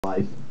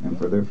life and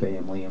for their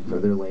family and for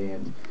their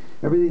land.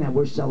 Everything that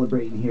we're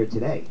celebrating here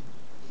today,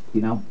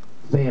 you know,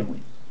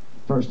 family,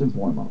 first and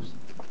foremost.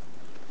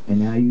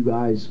 And now you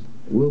guys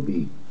will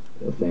be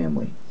a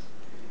family.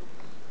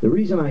 The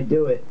reason I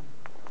do it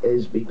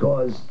is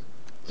because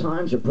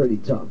times are pretty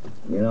tough,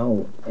 you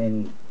know,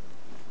 and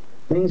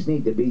things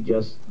need to be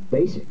just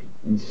basic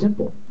and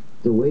simple,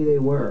 the way they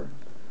were.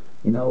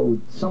 You know,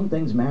 some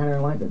things matter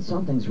in life and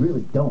some things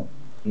really don't.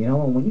 You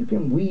know, and when you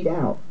can weed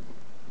out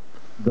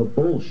the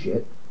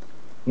bullshit,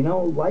 you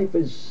know, life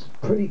is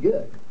pretty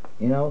good.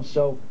 You know,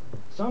 so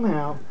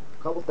somehow,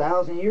 a couple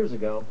thousand years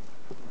ago,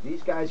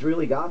 these guys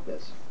really got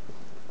this.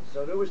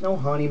 So there was no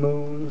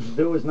honeymoons,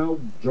 there was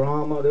no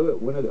drama.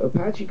 When an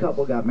Apache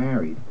couple got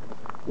married,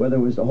 whether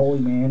it was the holy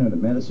man or the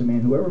medicine man,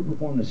 whoever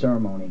performed the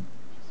ceremony,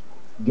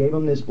 gave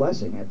them this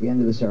blessing at the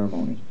end of the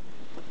ceremony.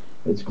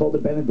 It's called the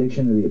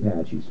Benediction of the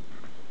Apaches.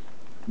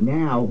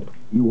 Now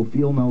you will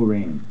feel no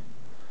rain.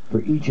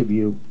 For each of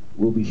you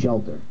will be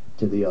shelter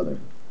to the other.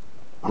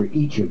 For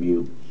each of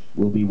you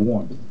will be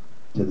warmth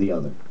to the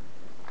other.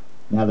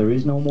 Now there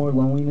is no more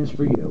loneliness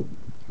for you.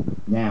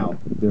 Now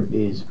there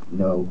is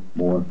no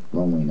more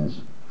loneliness.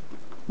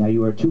 Now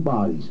you are two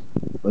bodies,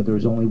 but there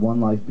is only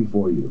one life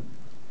before you.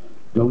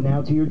 Go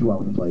now to your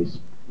dwelling place.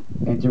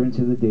 Enter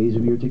into the days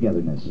of your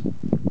togetherness,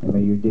 and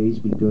may your days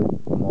be good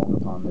and long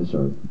upon this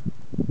earth.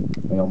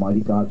 May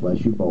Almighty God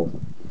bless you both.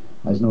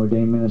 As an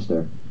ordained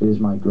minister, it is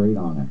my great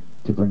honor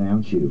to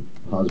pronounce you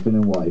husband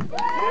and wife.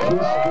 Kiss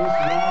this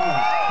ring.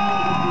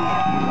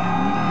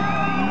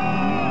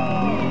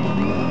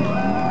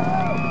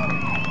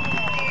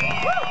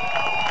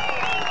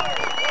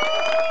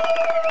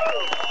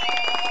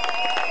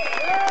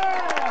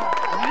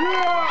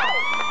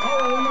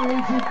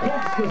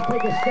 Just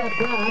take a step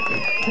back.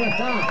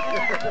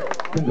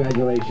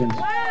 Congratulations.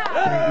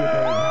 Thank you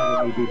for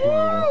having me be part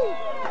of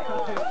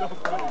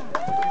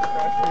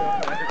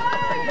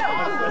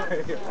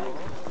this.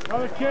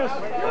 Another kiss.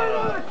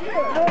 Another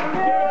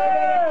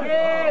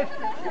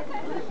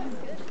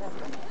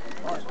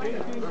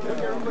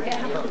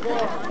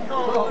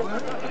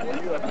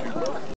kiss.